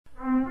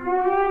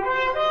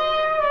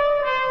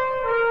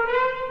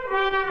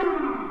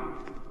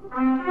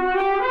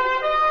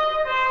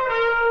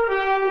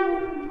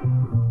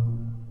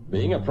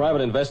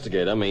private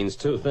investigator means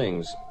two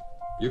things.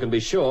 You can be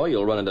sure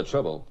you'll run into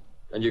trouble,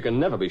 and you can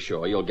never be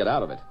sure you'll get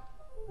out of it.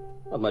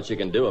 Not much you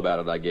can do about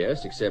it, I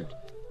guess, except,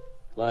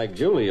 like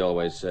Julie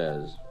always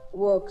says...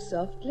 Walk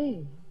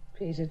softly,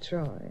 Peter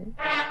Troy.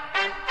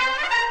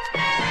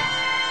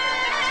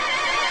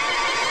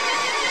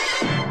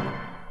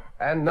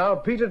 And now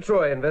Peter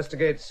Troy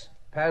investigates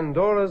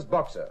Pandora's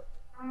Boxer.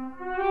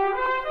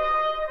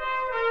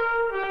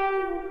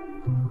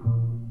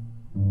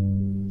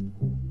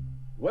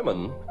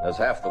 Women, as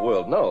half the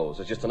world knows,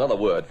 is just another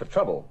word for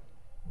trouble.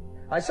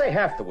 I say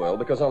half the world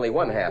because only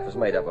one half is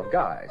made up of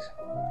guys.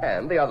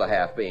 And the other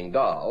half being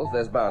dolls,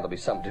 there's bound to be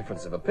some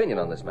difference of opinion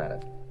on this matter.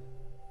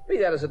 Be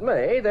that as it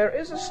may, there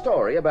is a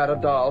story about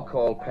a doll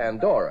called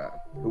Pandora,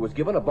 who was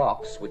given a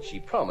box which she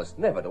promised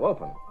never to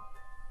open.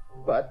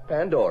 But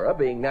Pandora,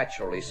 being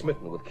naturally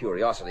smitten with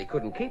curiosity,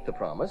 couldn't keep the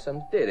promise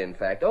and did, in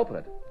fact, open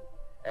it.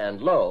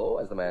 And lo,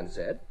 as the man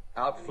said,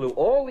 out flew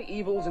all the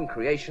evils in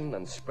creation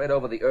and spread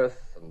over the earth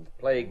and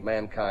plagued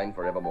mankind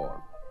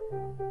forevermore.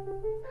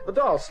 The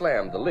doll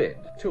slammed the lid,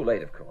 too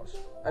late, of course,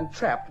 and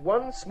trapped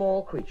one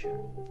small creature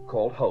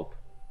called Hope.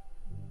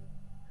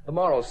 The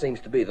moral seems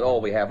to be that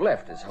all we have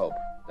left is hope,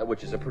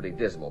 which is a pretty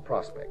dismal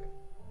prospect.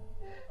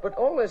 But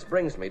all this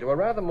brings me to a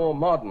rather more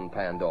modern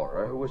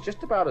Pandora, who was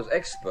just about as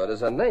expert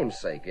as her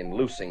namesake in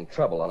loosing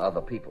trouble on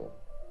other people,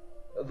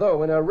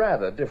 though in a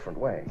rather different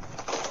way.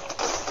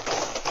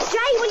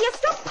 Jay, will you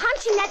stop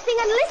punching that thing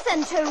and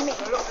listen to me?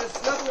 Look,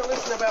 there's nothing to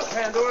listen about,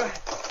 Pandora.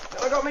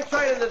 I got me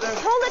training to do.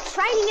 All the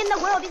training in the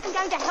world isn't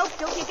going to help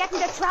you if you get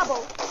into trouble.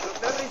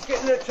 Look, nobody's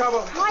getting into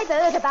trouble. I've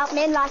heard about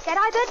men like that.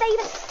 I've heard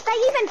they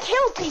even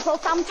kill people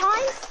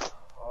sometimes.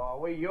 Oh,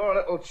 well, you're a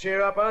little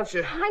cheer up, aren't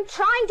you? I'm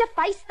trying to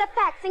face the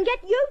facts and get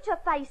you to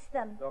face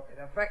them. Look,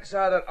 the facts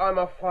are that I'm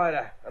a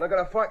fighter, and I've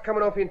got a fight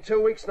coming off in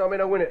 2 weeks, and I'm going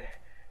to win it.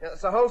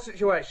 That's the whole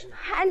situation.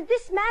 And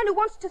this man who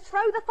wants to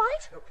throw the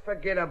fight? Look,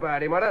 forget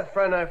about him. I don't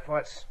throw no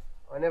fights.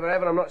 I never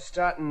have, and I'm not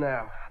starting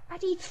now.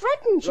 But he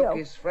threatened you. Look,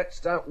 his threats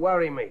don't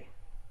worry me.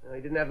 No,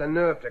 he didn't have the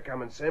nerve to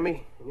come and see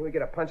me. He knew he'd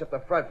get a punch up the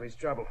throat for his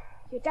trouble.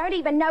 You don't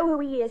even know who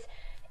he is.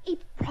 He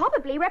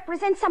probably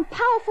represents some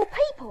powerful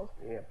people.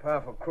 Yeah,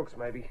 powerful crooks,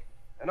 maybe.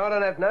 And I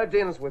don't have no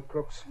dealings with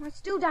crooks. I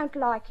still don't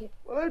like it.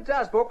 Well, who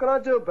does? But what can I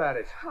do about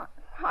it?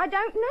 I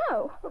don't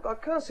know. Look, I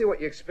can't see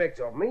what you expect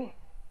of me.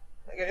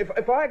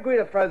 If I agree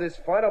to throw this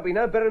fight, I'll be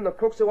no better than the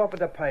crooks who offered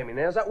to pay me.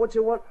 Now, is that what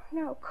you want?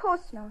 No, of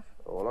course not.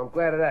 Oh, well, I'm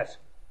glad of that.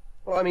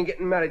 Well, I mean,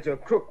 getting married to a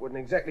crook wouldn't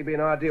exactly be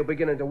an ideal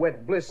beginning to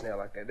wed bliss now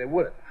like that,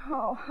 would it?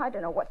 Oh, I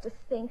don't know what to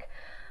think.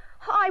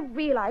 I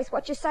realize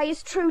what you say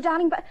is true,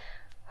 darling, but...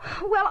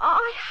 Well,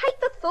 I hate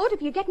the thought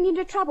of you getting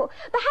into trouble.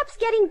 Perhaps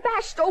getting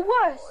bashed or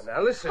worse. Oh,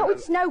 now, listen... Oh,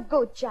 it's no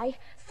good, Jay.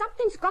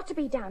 Something's got to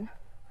be done.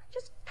 I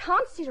just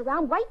can't sit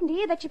around waiting to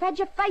hear that you've had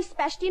your face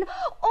bashed in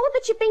or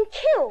that you've been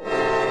killed.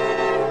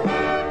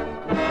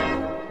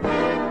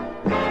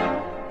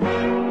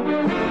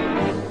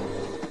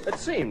 It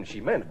seemed she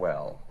meant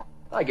well.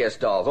 I guess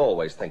dolls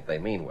always think they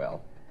mean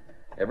well.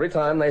 Every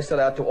time they set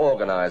out to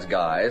organize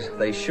guys,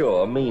 they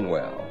sure mean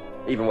well,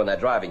 even when they're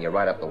driving you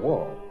right up the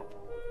wall.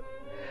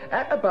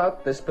 At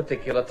about this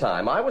particular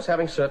time, I was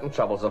having certain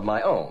troubles of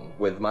my own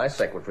with my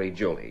secretary,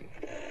 Julie.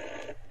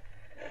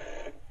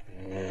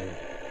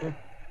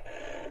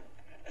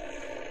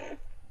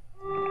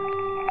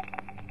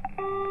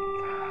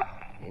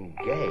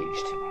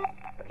 Engaged?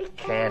 It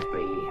can't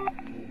be.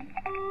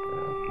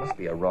 Must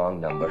be a wrong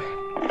number.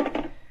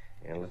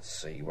 Yeah, let's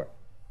see.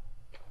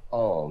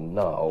 Oh,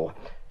 no.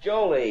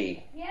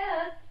 Jolie!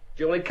 Yes?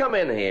 Julie, come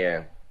in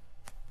here.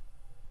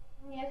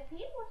 Yes,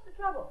 Pete? What's the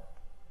trouble?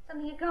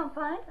 Something you can't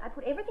find? I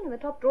put everything in the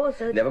top drawer,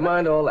 so... Never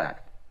mind all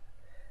that.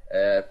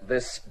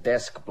 This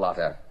desk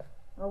blotter.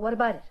 Well, what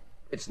about it?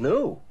 It's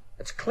new.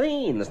 It's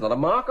clean. There's not a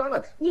mark on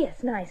it.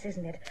 Yes, nice,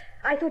 isn't it?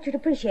 I thought you'd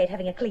appreciate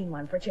having a clean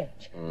one for a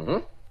change. Mm-hmm.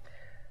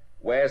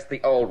 Where's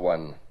the old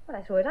one? Well,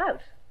 I threw it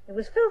out. It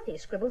was filthy,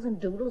 scribbles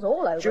and doodles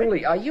all over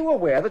Julie, it. are you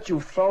aware that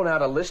you've thrown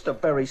out a list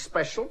of very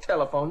special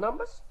telephone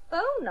numbers?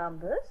 Phone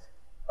numbers?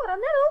 What, on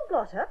that old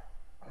blotter?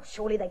 Oh,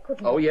 surely they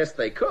couldn't... Oh, yes,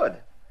 they could.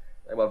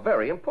 They were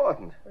very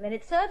important. Well, then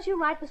it serves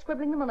you right for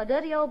scribbling them on a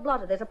dirty old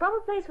blotter. There's a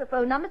proper place for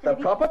phone numbers... The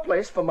proper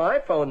place for my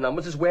phone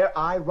numbers is where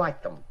I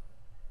write them.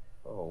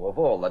 Oh, of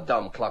all the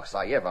dumb clucks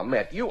I ever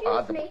met, you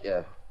are the... Excuse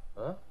me.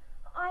 Huh?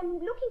 I'm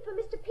looking for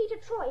Mr. Peter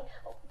Troy.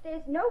 Oh,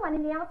 there's no one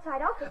in the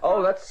outside office.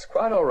 Oh, that's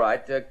quite all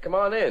right. Come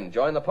on in.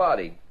 Join the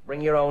party.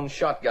 Bring your own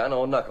shotgun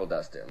or knuckle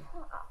duster.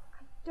 Oh, I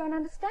don't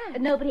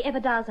understand. Nobody ever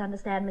does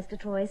understand, Mr.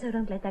 Troy, so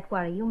don't let that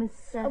worry you,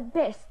 Miss...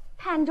 Best.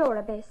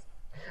 Pandora Best.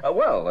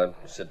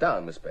 Sit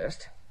down, Miss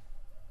Best.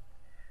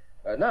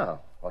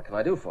 Now, what can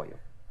I do for you?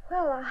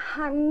 Well,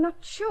 I'm not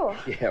sure.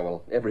 Yeah,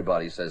 well,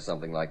 everybody says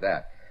something like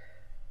that.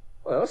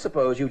 Well,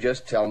 suppose you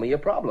just tell me your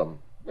problem,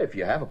 if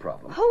you have a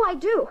problem. Oh, I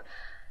do.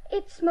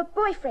 It's my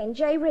boyfriend,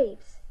 Jay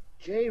Reeves.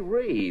 Jay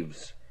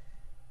Reeves?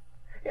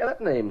 Yeah, that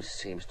name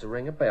seems to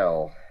ring a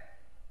bell.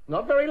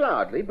 Not very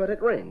loudly, but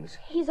it rings.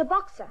 He's a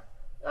boxer.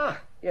 Ah,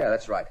 yeah,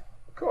 that's right.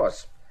 Of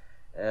course.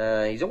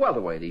 He's a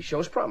welterweight. He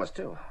shows promise,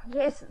 too.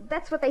 Yes,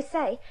 that's what they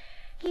say.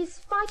 He's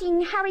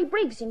fighting Harry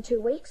Briggs in 2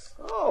 weeks.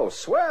 Oh,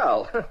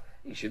 swell.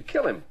 You should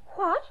kill him.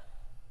 What?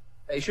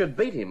 You should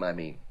beat him, I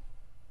mean.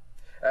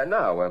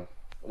 Now,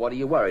 what are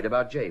you worried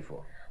about Jay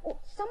for?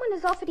 Well, someone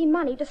has offered him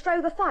money to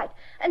throw the fight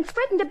and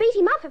threatened to beat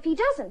him up if he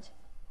doesn't.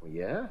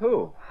 Yeah?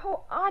 Who?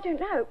 Oh, I don't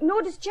know.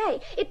 Nor does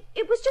Jay.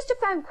 It was just a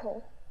phone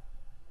call.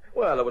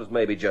 Well, it was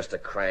maybe just a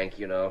crank,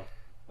 you know.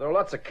 There are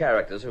lots of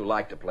characters who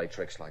like to play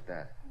tricks like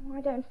that. Oh,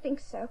 I don't think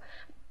so.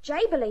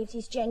 Jay believes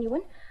he's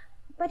genuine,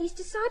 but he's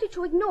decided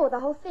to ignore the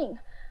whole thing.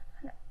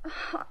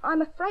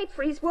 I'm afraid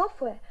for his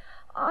welfare.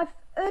 I've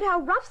heard how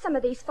rough some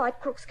of these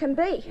fight crooks can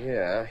be.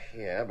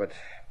 Yeah, but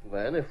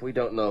then if we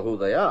don't know who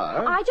they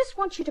are... I just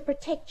want you to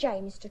protect Jay,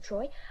 Mr.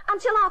 Troy,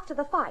 until after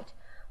the fight.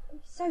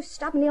 He's so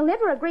stubborn he'll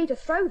never agree to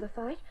throw the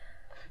fight.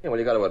 Yeah, well,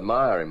 you got to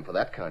admire him for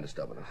that kind of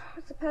stubbornness.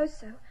 I suppose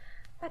so.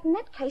 But in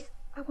that case,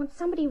 I want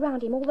somebody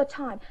round him all the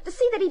time to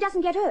see that he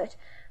doesn't get hurt.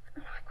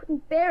 I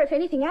couldn't bear if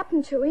anything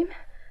happened to him.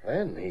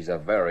 Then he's a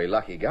very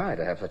lucky guy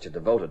to have such a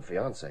devoted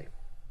fiancée.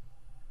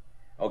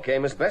 Okay,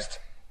 Miss Best,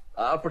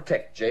 I'll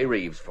protect Jay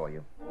Reeves for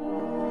you.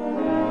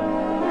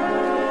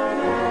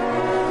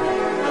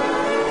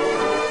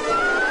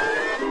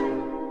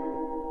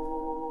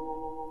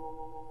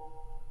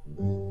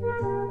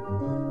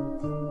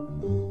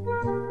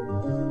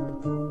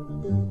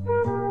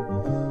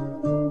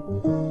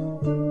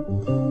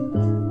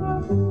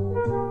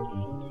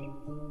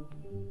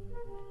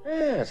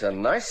 It's a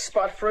nice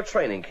spot for a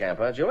training camp,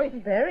 huh, Julie?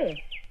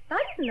 Very.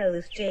 I didn't know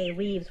this Jay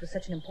Reeves was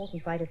such an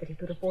important fighter that he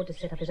could afford to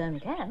set up his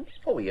own camp.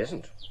 Oh, he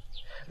isn't.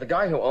 The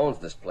guy who owns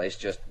this place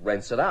just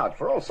rents it out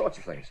for all sorts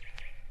of things.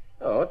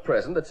 Oh, at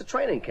present, it's a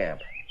training camp.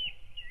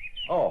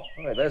 Oh,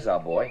 hey, there's our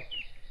boy.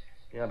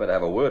 Yeah, I better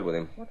have a word with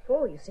him. What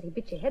for? You said he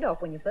bit your head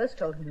off when you first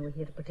told him you were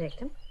here to protect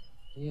him.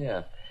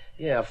 Yeah,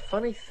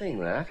 funny thing,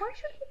 that. Why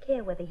should he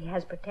care whether he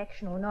has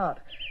protection or not?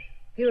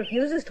 He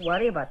refuses to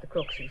worry about the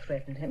crooks who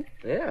threatened him.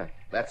 Yeah,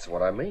 that's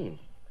what I mean.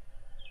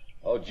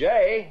 Oh,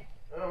 Jay.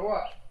 Oh,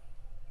 what?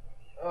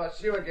 Oh,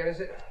 it's you again, is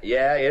it?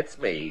 Yeah, it's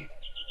me.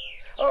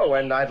 Oh,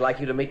 and I'd like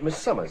you to meet Miss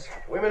Summers.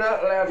 Women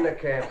aren't allowed in the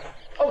camp.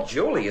 Oh,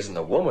 Julie isn't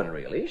a woman,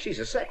 really. She's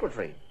a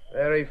secretary.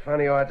 Very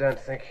funny, I don't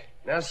think.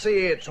 Now, see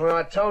here, Troy,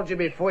 I told you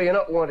before you're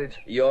not wanted.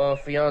 Your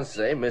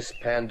fiancée, Miss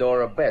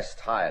Pandora Best,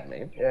 hired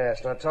me.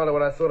 Yes, and I told her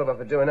what I thought of her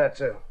for doing that,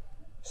 too.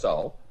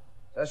 So?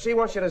 So she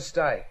wants you to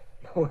stay.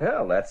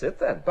 Well, that's it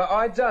then. But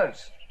I don't.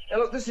 Now,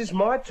 look, this is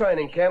my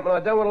training camp, and I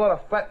don't want a lot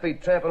of flat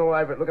feet tramping all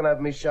over it, looking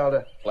over my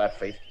shoulder. Flat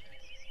feet?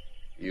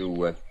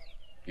 You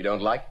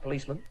don't like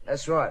policemen?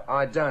 That's right,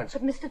 I don't.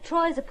 But Mr.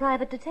 Troy's a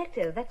private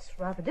detective. That's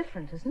rather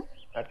different, isn't it?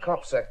 A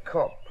cop's a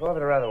cop,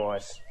 private or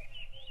otherwise.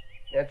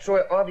 Now,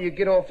 Troy, either you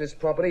get off this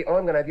property, or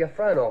I'm going to have your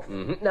phone off.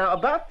 Mm-hmm. Now,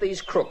 about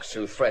these crooks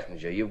who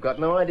threatened you, you've got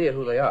no idea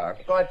who they are.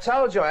 I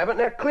told you I haven't.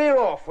 Now, clear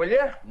off, will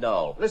you?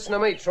 No. Listen to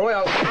me, Troy.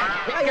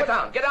 Hey, get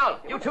down.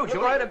 You too, You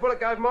Julie. let a bullet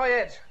go over my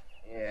head.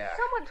 Yeah.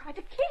 Someone tried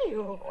to kill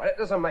you. Well, that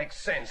doesn't make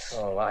sense.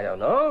 Oh, I don't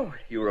know.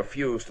 You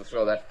refused to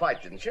throw that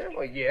fight, didn't you?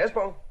 Well, yes,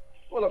 but...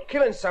 Well, look,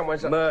 killing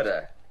someone's a...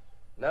 Murder.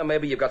 Now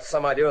maybe you've got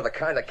some idea of the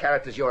kind of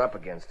characters you're up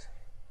against.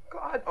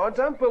 God, I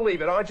don't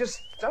believe it. I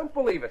just don't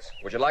believe it.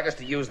 Would you like us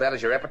to use that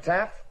as your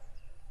epitaph?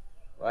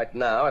 Right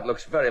now, it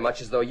looks very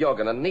much as though you're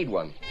going to need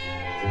one.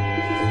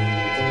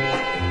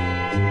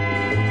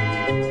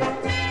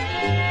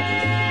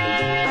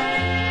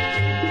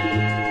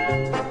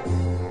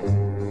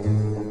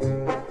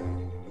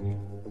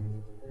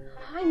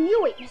 I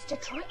knew it, Mr.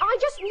 Troy. I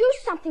just knew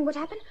something would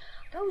happen.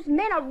 Those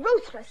men are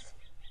ruthless.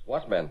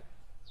 What men?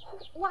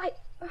 Why,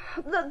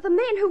 the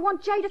men who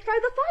want Jay to throw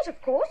the fight,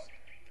 of course.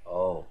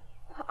 Oh.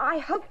 I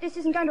hope this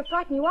isn't going to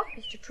frighten you off,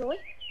 Mr. Troy.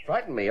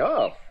 Frighten me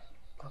off?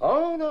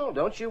 Oh, no,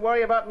 don't you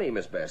worry about me,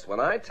 Miss Best.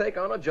 When I take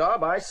on a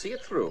job, I see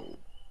it through.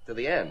 To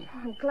the end.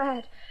 I'm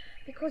glad,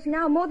 because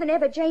now more than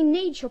ever, Jay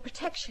needs your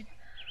protection.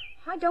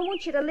 I don't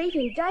want you to leave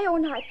him day or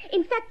night.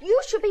 In fact, you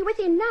should be with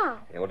him now.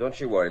 Yeah, well, don't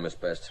you worry, Miss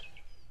Best.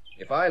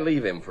 If I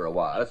leave him for a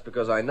while, it's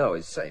because I know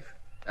he's safe.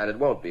 And it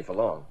won't be for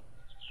long.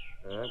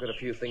 I've got a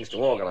few things to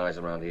organize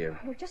around here.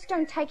 Well, just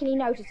don't take any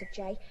notice of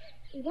Jay.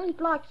 He won't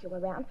like you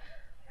around,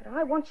 but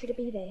I want you to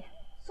be there.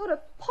 Sort of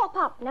pop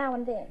up now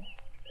and then.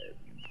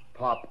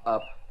 Pop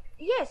up?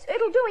 Yes,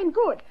 it'll do him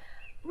good.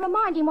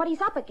 Remind him what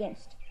he's up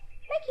against.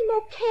 Make him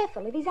more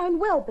careful of his own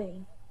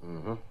well-being.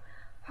 Mm-hmm.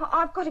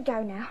 I've got to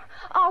go now.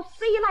 I'll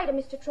see you later,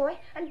 Mr. Troy.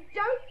 And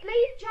don't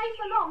leave Jay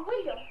for long,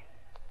 will you?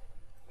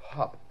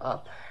 Pop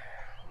up?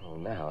 Oh,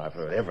 now I've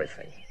heard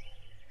everything.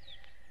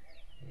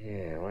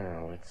 Yeah,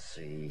 well, let's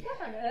see.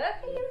 What on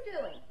earth are you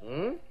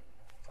doing?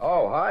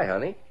 Oh, hi,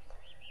 honey.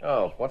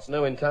 Oh, what's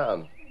new in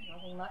town?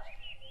 Nothing much.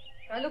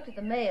 I looked at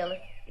the mail.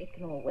 It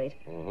can all wait.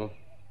 Mm-hmm.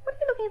 What are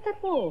you looking at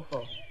that wall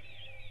for?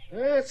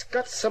 It's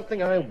got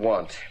something I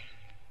want.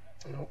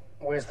 Oh,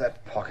 where's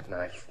that pocket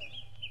knife?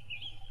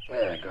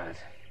 There, I got it.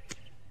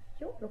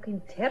 You're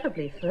looking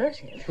terribly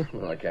furtive.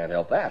 Well, I can't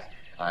help that.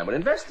 I'm an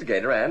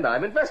investigator, and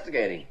I'm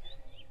investigating.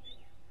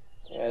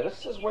 Yeah,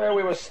 this is where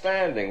we were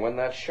standing when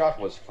that shot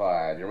was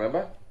fired, you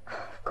remember?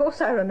 Of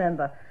course I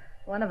remember.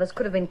 One of us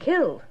could have been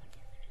killed.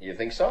 You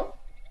think so?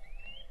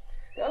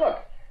 Now, look,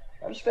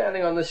 I'm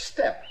standing on this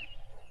step,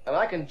 and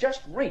I can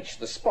just reach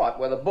the spot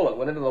where the bullet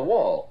went into the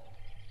wall.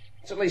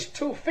 It's at least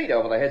 2 feet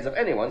over the heads of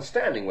anyone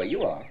standing where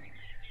you are.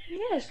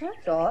 Yes,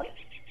 that's odd.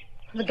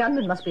 The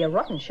gunman must be a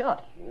rotten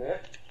shot.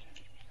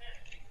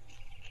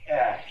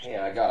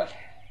 Yeah, I got it.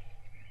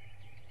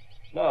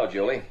 No,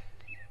 Julie.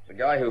 The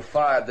guy who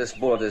fired this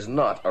bullet is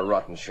not a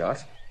rotten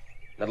shot.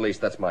 At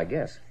least that's my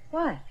guess.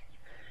 Why?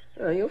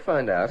 You'll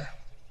find out.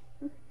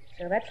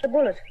 So that's the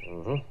bullet.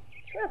 Mm-hmm.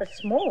 It's rather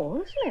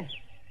small, isn't it?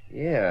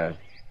 Yeah,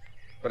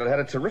 but it had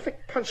a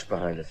terrific punch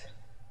behind it.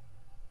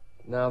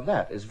 Now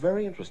that is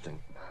very interesting.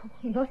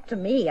 Not to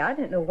me. I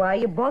don't know why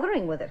you're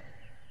bothering with it.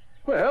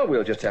 Well,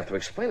 we'll just have to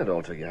explain it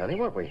all to you, honey,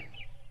 won't we?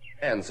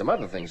 And some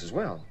other things as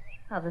well.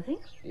 Other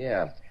things?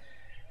 Yeah,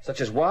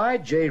 such as why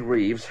J.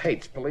 Reeves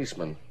hates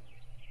policemen.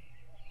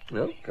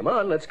 Well, come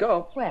on, let's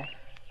go. Where?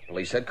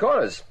 Police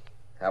headquarters.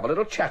 Have a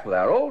little chat with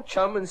our old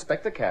chum,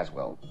 Inspector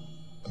Caswell.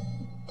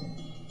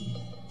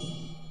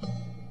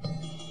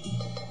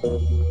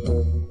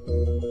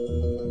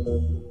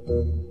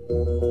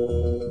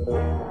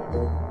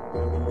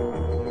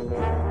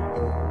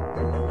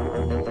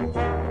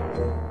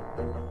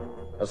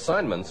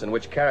 Assignments in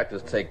which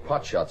characters take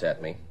potshots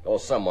at me, or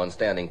someone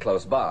standing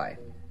close by,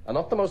 are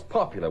not the most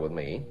popular with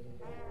me.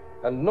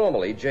 And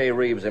normally, J.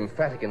 Reeves'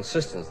 emphatic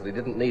insistence that he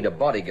didn't need a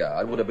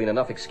bodyguard would have been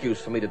enough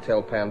excuse for me to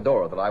tell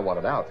Pandora that I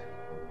wanted out.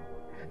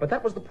 But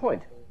that was the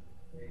point.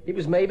 He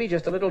was maybe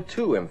just a little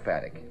too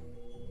emphatic.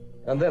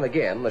 And then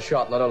again, the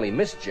shot not only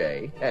missed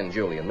Jay, and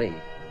Julie and me,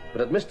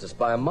 but it missed us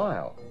by a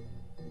mile.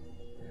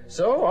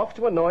 So off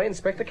to annoy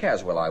Inspector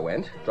Caswell I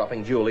went,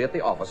 dropping Julie at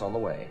the office on the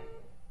way.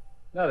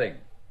 Nothing.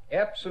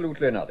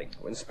 Absolutely nothing.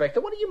 Oh,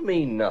 Inspector, what do you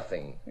mean,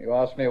 nothing? You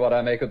asked me what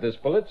I make of this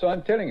bullet, so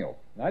I'm telling you.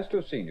 Nice to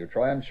have seen you,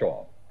 Troy, I'm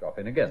sure. Drop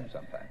in again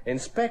sometime.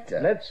 Inspector...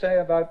 Let's say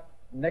about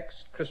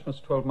next Christmas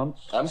 12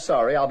 months. I'm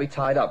sorry, I'll be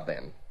tied up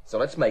then. So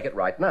let's make it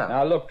right now.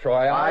 Now, look,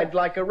 Troy, I'd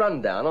like a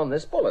rundown on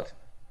this bullet.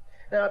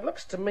 Now, it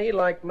looks to me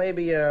like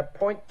maybe a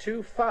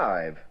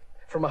 .25.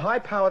 From a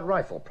high-powered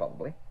rifle,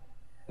 probably.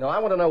 Now, I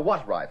want to know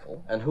what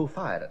rifle and who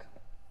fired it.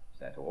 Is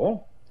that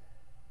all?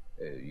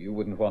 You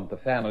wouldn't want the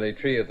family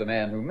tree of the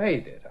man who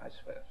made it, I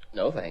suppose.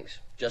 No, thanks.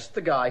 Just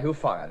the guy who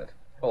fired it.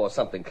 Or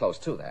something close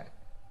to that.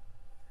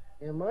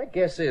 Yeah, my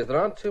guess is there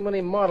aren't too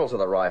many models of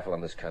the rifle in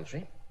this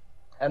country.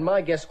 And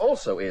my guess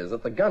also is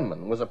that the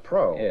gunman was a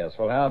pro. Yes,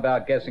 well, how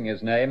about guessing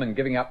his name and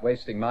giving up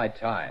wasting my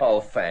time?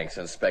 Oh, thanks,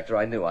 Inspector.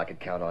 I knew I could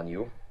count on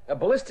you.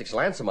 Ballistics will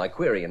answer my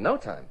query in no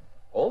time.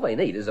 All they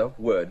need is a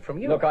word from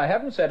you. Look, I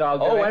haven't said I'll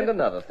do Oh, it. and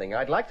another thing.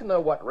 I'd like to know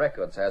what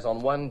records has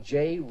on one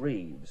J.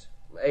 Reeves.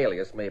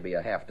 Alias maybe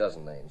a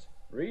half-dozen names.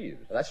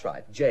 Reeves? That's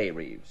right, J.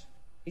 Reeves.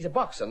 He's a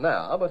boxer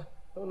now, but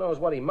who knows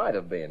what he might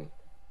have been.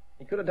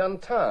 He could have done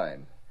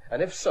time.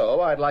 And if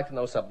so, I'd like to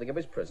know something of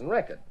his prison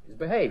record, his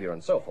behavior,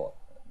 and so forth.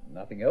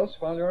 Nothing else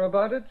while you're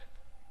about it?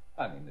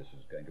 I mean, this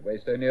is going to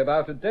waste only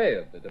about a day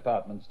of the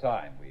department's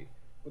time. We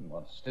wouldn't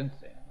want to stint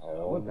things.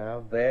 Oh,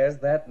 now there's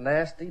that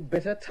nasty,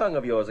 bitter tongue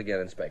of yours again,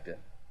 Inspector.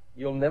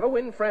 You'll never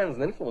win friends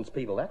and influence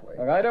people that way.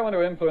 Look, I don't want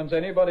to influence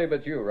anybody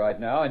but you right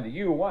now, and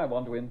you I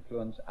want to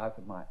influence out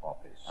of my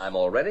office. I'm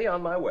already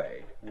on my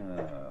way.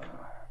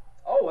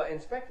 Oh,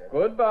 Inspector.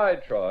 Goodbye,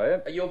 Troy.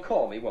 You'll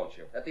call me, won't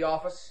you? At the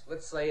office,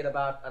 let's say in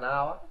about an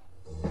hour?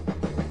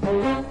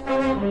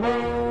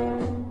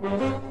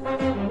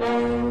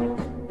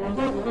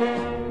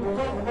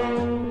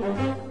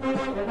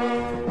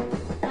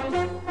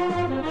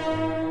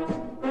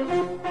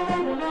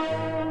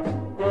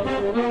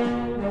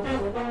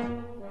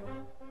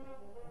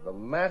 The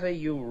matter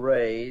you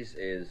raise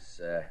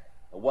is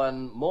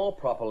one more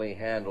properly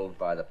handled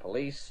by the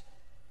police,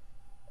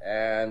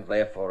 and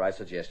therefore I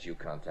suggest you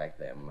contact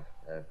them.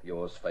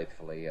 Yours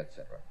faithfully,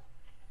 etc.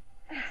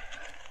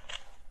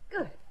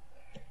 Good.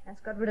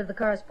 That's got rid of the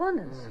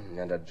correspondence.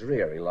 And a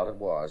dreary lot it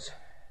was.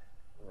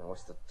 Oh,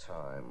 what's the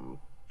time?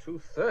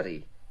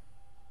 2:30.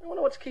 I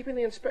wonder what's keeping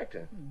the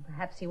inspector.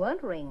 Perhaps he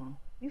won't ring.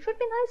 You should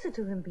be nicer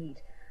to him,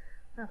 Pete.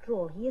 After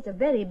all, he is a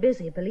very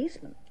busy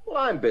policeman. Well,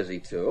 I'm busy,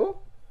 too.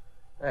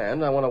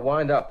 And I want to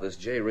wind up this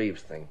J.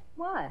 Reeves thing.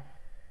 Why?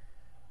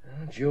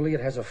 Julie,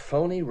 it has a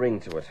phony ring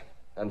to it.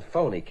 And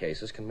phony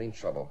cases can mean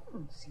trouble.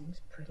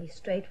 Seems pretty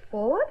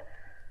straightforward.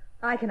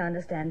 I can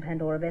understand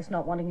Pandora Bess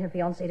not wanting her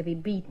fiancé to be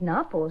beaten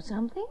up or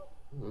something.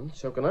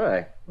 So can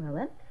I. Well,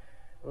 then?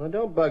 Well,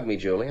 don't bug me,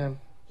 Julie.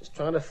 I'm just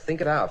trying to think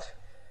it out.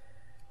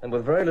 And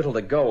with very little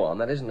to go on,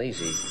 that isn't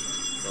easy.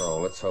 Oh,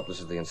 let's hope this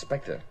is the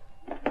inspector.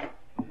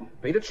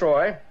 Peter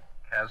Troy.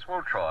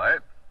 Caswell, Troy.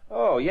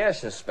 Oh,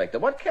 yes, Inspector.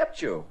 What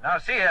kept you? Now,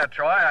 see here,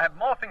 Troy, I have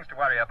more things to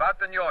worry about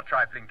than your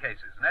trifling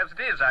cases. And as it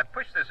is, I've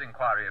pushed this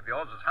inquiry of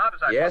yours as hard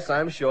as I Yes,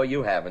 I'm sure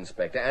you have,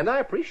 Inspector, and I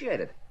appreciate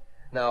it.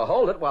 Now,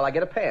 hold it while I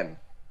get a pen.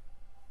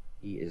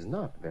 He is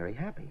not very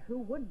happy.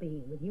 Who would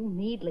be, with you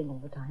needling all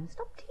the time?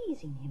 Stop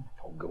teasing him.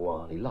 Oh, go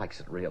on. He likes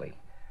it, really.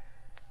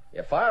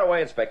 Yeah, fire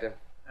away, Inspector.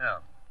 Yeah.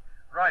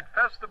 Right,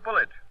 first the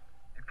bullet.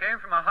 It came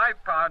from a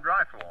high-powered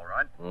rifle, all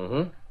right?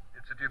 Mm-hmm.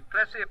 It's a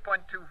Duplessis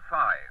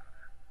 .25.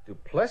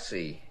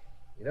 Duplessis?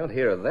 You don't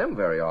hear of them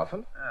very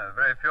often.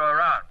 Very few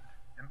around.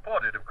 In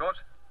imported, of course.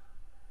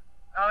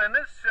 Now, in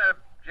this,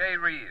 J.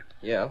 Reeves.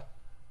 Yeah?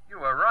 You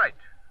were right.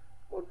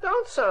 Well,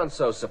 don't sound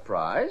so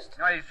surprised.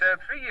 Now, he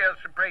served 3 years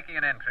for breaking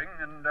and entering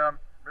and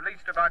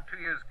released about 2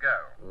 years ago.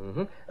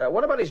 Mm-hmm.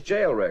 What about his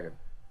jail record?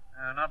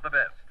 Not the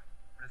best.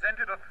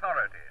 Resented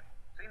authority.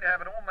 Seemed to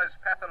have an almost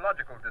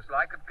pathological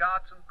dislike of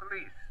guards and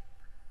police.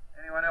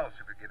 Anyone else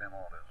who could give him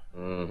orders.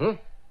 Mm-hmm.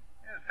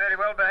 He was fairly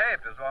well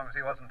behaved as long as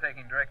he wasn't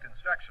taking direct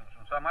instructions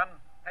from someone.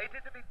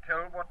 Hated to be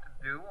told what to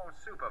do or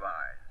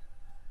supervise.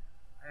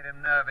 Made him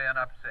nervy and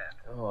upset.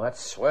 Oh, that's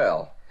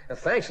swell.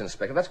 Thanks,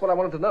 Inspector. That's what I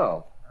wanted to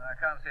know. I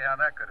can't see how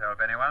that could help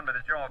anyone, but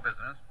it's your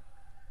business.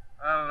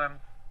 Well,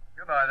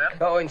 goodbye then.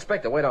 Oh,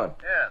 Inspector, wait on.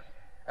 Yes.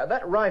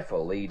 That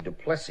rifle, the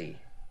Duplessis,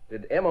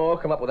 did M.O.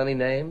 come up with any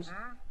names?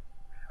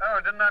 Oh,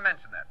 didn't I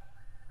mention that?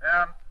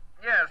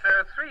 Yes, there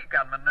are 3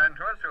 gunmen known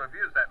to us who have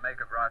used that make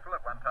of rifle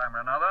at one time or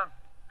another.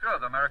 2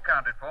 of them are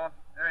accounted for.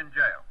 They're in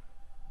jail.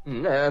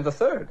 And the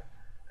third?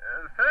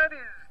 The third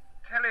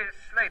is Telly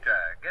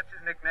Slater. Gets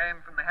his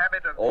nickname from the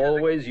habit of...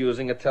 Always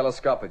using a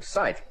telescopic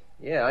sight.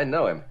 Yeah, I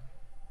know him.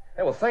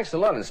 Hey, well, thanks a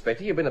lot,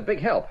 Inspector. You've been a big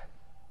help.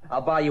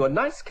 I'll buy you a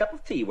nice cup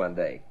of tea one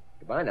day.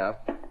 Goodbye now.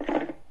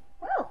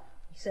 Well,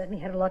 he certainly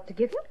had a lot to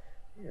give you.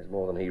 There's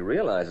more than he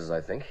realizes,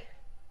 I think.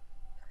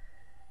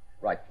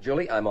 Right,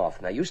 Julie, I'm off.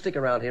 Now, you stick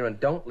around here and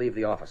don't leave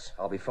the office.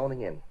 I'll be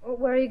phoning in.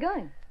 Where are you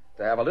going?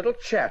 To have a little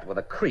chat with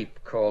a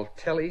creep called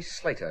Telly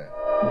Slater.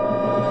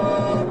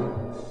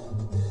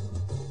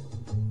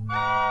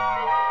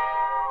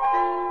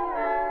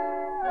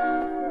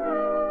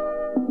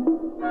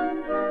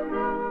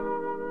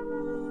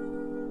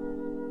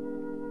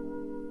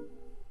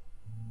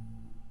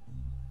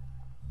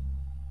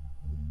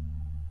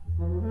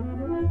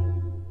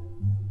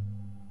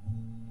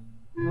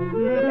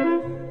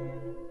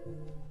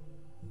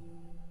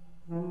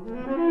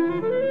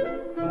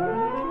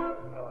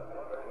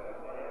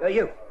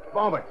 You,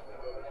 Barman.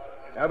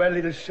 How about a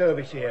little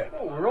service here?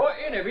 Oh,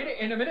 right, in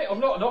a minute. I'm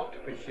not an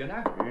octopus, you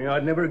know. Yeah,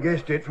 I'd never have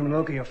guessed it from the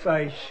look of your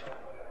face.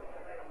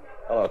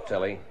 Hello,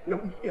 Telly. No,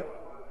 yeah.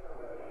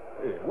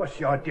 What's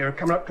the idea of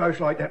coming up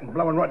close like that and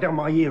blowing right down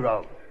my ear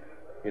hole?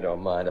 You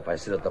don't mind if I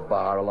sit at the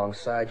bar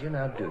alongside you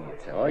now, do you,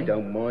 Telly? I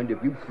don't mind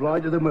if you fly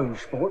to the moon,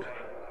 sport.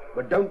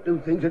 But don't do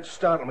things that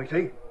startle me,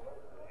 see?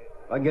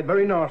 I can get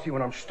very nasty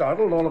when I'm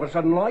startled all of a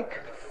sudden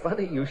like.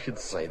 Funny you should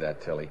say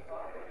that, Telly.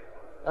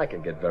 I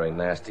can get very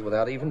nasty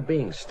without even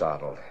being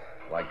startled.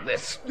 Like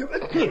this.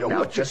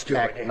 Now, just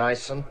act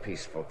nice and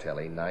peaceful,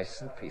 Telly.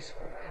 Nice and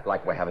peaceful.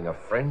 Like we're having a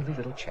friendly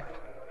little chat.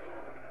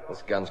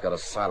 This gun's got a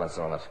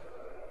silencer on it.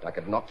 I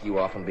could knock you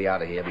off and be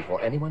out of here before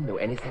anyone knew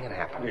anything had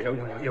happened.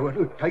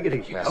 Yeah, take it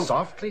easy. Now,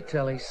 softly,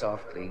 Telly,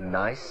 softly.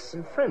 Nice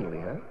and friendly,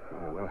 huh?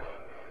 Oh, well,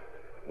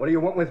 what do you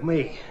want with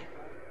me?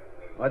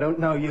 I don't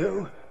know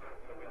you.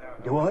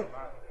 Do I?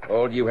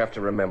 All you have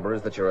to remember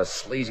is that you're a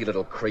sleazy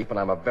little creep and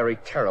I'm a very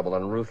terrible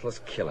and ruthless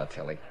killer,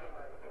 Telly.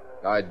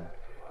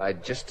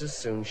 I'd just as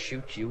soon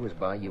shoot you as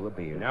buy you a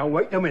beer. Now,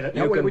 wait a minute.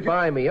 You can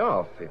buy me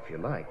off if you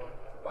like.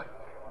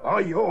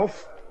 Buy you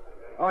off?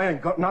 I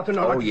ain't got nothing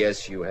on... Oh,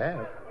 yes, you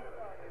have.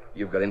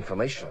 You've got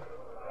information.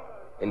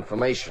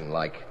 Information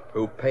like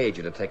who paid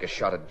you to take a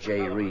shot at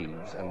J.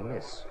 Reeves and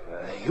miss.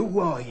 Who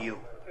are you?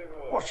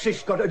 What's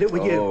this got to do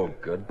with you? Oh,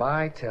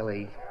 goodbye,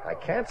 Telly. I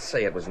can't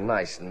say it was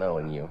nice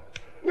knowing you.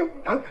 No,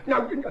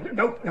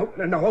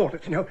 hold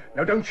it. No,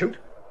 don't shoot.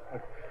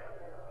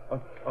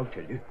 I'll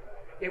tell you.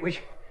 It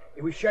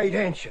was Shade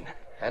Hanson.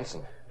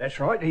 Hanson? That's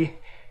right.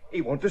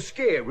 He wanted to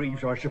scare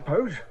Reeves, I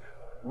suppose.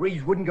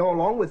 Reeves wouldn't go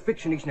along with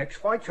fixing his next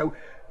fight, so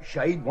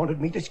Shade wanted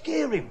me to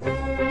scare him.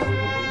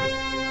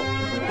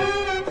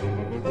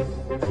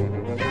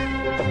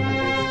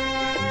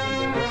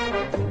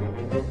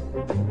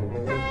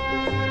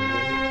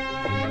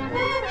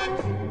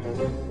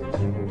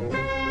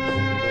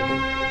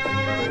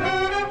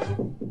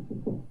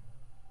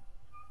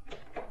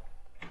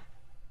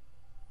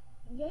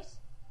 Yes?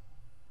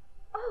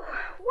 Oh,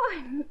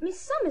 why, Miss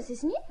Summers,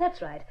 isn't it?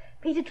 That's right.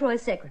 Peter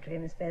Troy's secretary,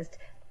 Miss Best.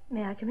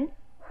 May I come in?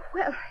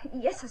 Well,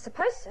 yes, I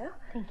suppose so.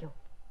 Thank you.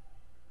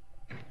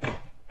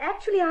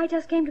 Actually, I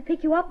just came to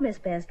pick you up, Miss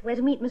Best. Where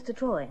to meet Mr.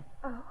 Troy.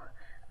 Oh.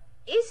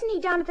 Isn't he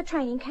down at the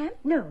training camp?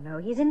 No,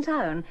 he's in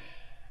town.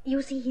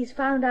 You see, he's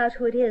found out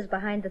who it is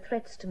behind the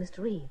threats to Mr.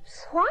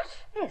 Reeves. What?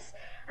 Yes,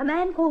 a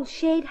man called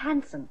Shade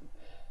Hanson.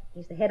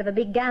 He's the head of a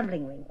big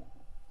gambling ring.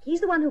 He's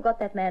the one who got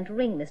that man to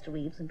ring Mr.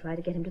 Reeves and try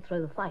to get him to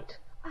throw the fight.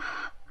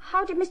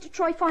 How did Mr.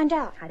 Troy find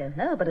out? I don't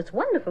know, but it's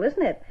wonderful,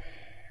 isn't it?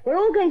 We're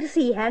all going to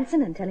see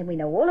Hanson and tell him we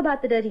know all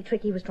about the dirty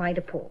trick he was trying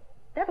to pull.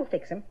 That'll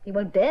fix him. He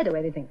won't dare do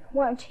anything.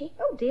 Won't he?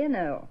 Oh, dear,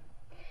 no.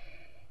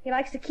 He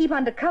likes to keep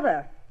under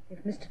cover.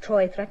 If Mr.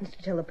 Troy threatens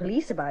to tell the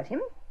police about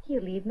him,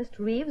 he'll leave Mr.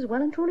 Reeves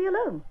well and truly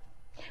alone.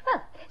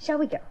 Well, shall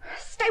we go?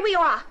 Stay where you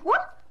are.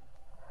 What?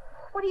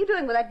 What are you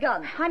doing with that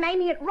gun? I'm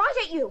aiming it right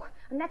at you.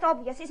 And that's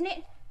obvious, isn't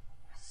it?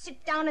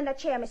 Sit down in the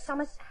chair, Miss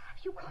Summers.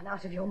 Have you gone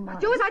out of your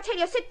mind? Do as I tell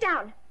you. Sit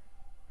down.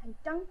 And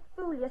don't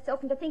fool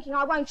yourself into thinking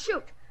I won't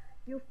shoot.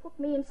 You've put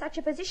me in such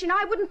a position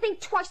I wouldn't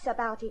think twice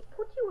about it.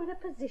 Put you in a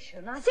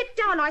position? Sit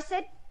down, I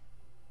said.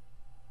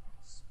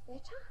 That's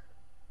better.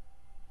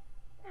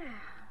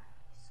 Now,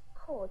 this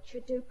cord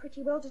should do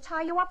pretty well to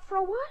tie you up for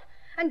a while.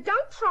 And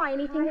don't try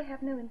anything. I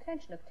have no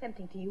intention of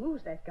attempting to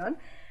use that gun.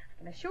 I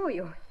can assure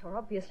you, you're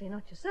obviously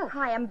not yourself.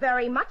 I am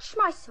very much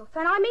myself,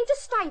 and I mean to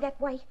stay that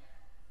way.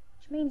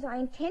 Which means I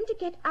intend to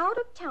get out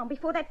of town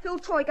before that Phil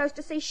Troy goes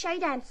to see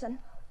Shade Anson.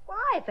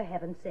 Why, for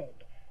heaven's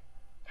sake?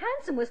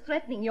 Hanson was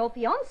threatening your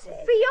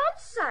fiancé.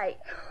 Fiancé?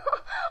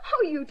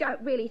 Oh, you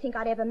don't really think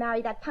I'd ever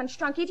marry that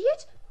punch-drunk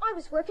idiot? I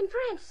was working for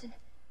Anson.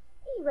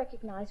 He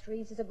recognized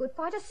Reeves as a good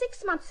fighter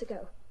 6 months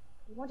ago.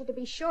 He wanted to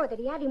be sure that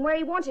he had him where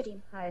he wanted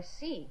him. I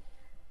see.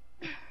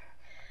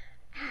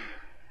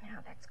 Now,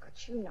 that's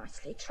got you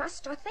nicely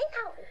trussed, I think.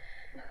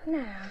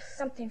 Now,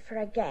 something for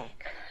a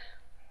gag.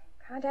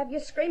 Can't have you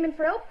screaming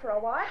for help for a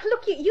while.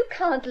 Look, you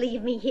can't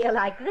leave me here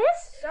like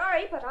this.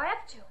 Sorry, but I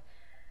have to.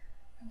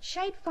 When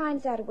Shade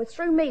finds out it was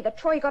through me that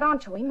Troy got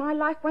onto him, my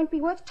life won't be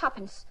worth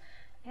tuppence.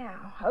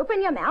 Now,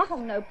 open your mouth. Oh,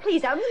 no,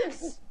 please don't.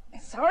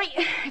 Sorry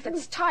if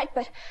it's tight,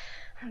 but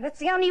that's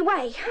the only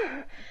way.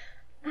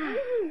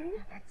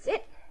 That's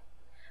it.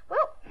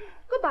 Well,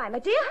 goodbye, my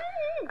dear.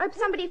 Hope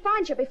somebody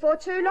finds you before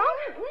too long.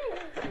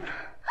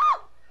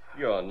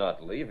 You're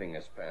not leaving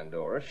us,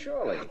 Pandora,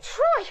 surely.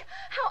 Troy!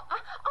 How...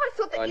 I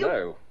thought that I you...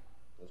 know.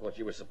 That's what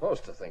you were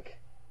supposed to think.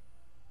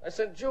 I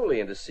sent Julie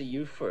in to see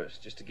you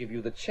first, just to give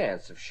you the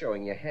chance of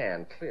showing your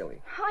hand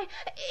clearly.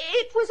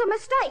 It was a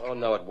mistake. Oh,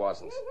 no, it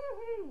wasn't.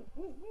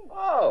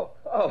 Oh,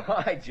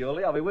 hi,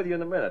 Julie. I'll be with you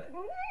in a minute.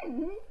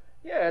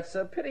 Yeah, it's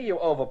a pity you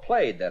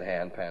overplayed that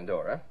hand,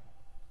 Pandora.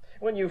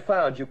 When you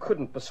found you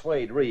couldn't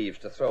persuade Reeves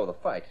to throw the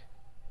fight,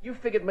 you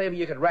figured maybe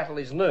you could rattle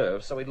his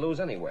nerves so he'd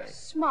lose anyway.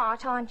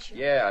 Smart, aren't you?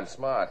 Yeah, I'm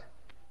smart.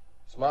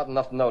 Smart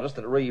enough to notice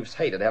that Reeves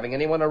hated having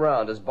anyone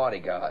around as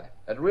bodyguard.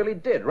 It really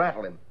did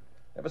rattle him.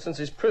 Ever since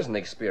his prison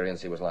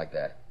experience, he was like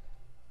that.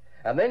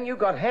 And then you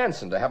got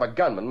Hanson to have a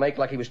gunman make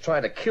like he was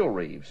trying to kill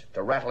Reeves,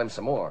 to rattle him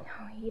some more.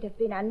 Oh, he'd have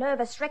been a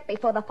nervous wreck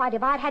before the fight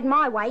if I'd had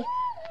my way.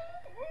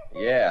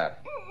 Yeah,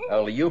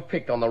 only you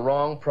picked on the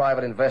wrong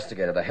private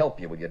investigator to help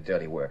you with your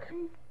dirty work.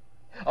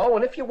 Oh,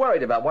 and if you're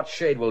worried about what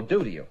Shade will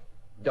do to you,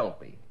 don't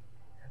be.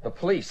 The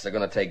police are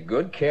going to take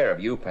good care of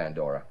you,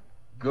 Pandora.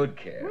 Good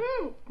care.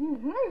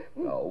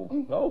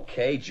 Oh,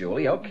 okay,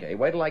 Julie, okay.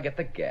 Wait till I get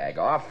the gag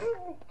off.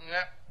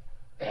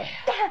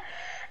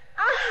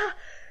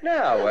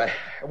 Now,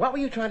 what were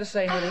you trying to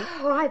say, honey?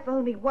 Oh, I've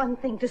only one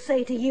thing to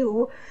say to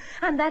you,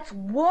 and that's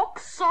walk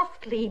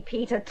softly,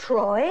 Peter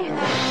Troy.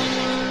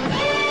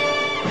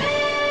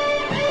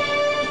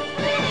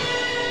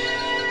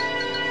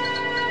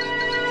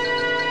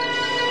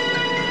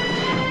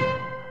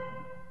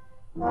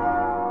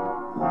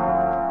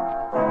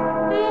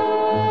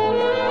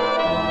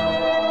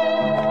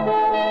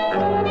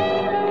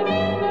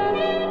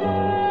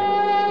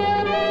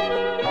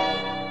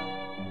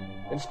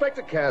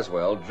 Inspector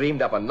Caswell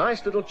dreamed up a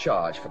nice little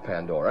charge for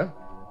Pandora,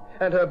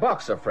 and her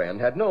boxer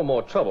friend had no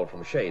more trouble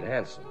from Shade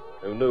Hanson,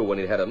 who knew when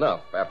he'd had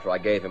enough after I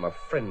gave him a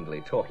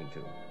friendly talking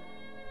to.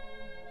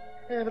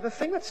 Yeah, but the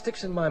thing that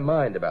sticks in my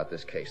mind about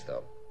this case,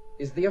 though,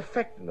 is the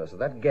effectiveness of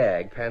that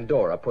gag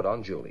Pandora put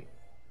on Julie.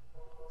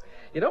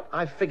 You know,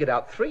 I've figured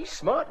out 3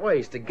 smart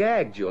ways to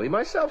gag Julie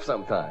myself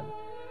sometime.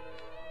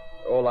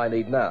 All I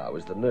need now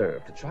is the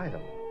nerve to try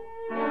them.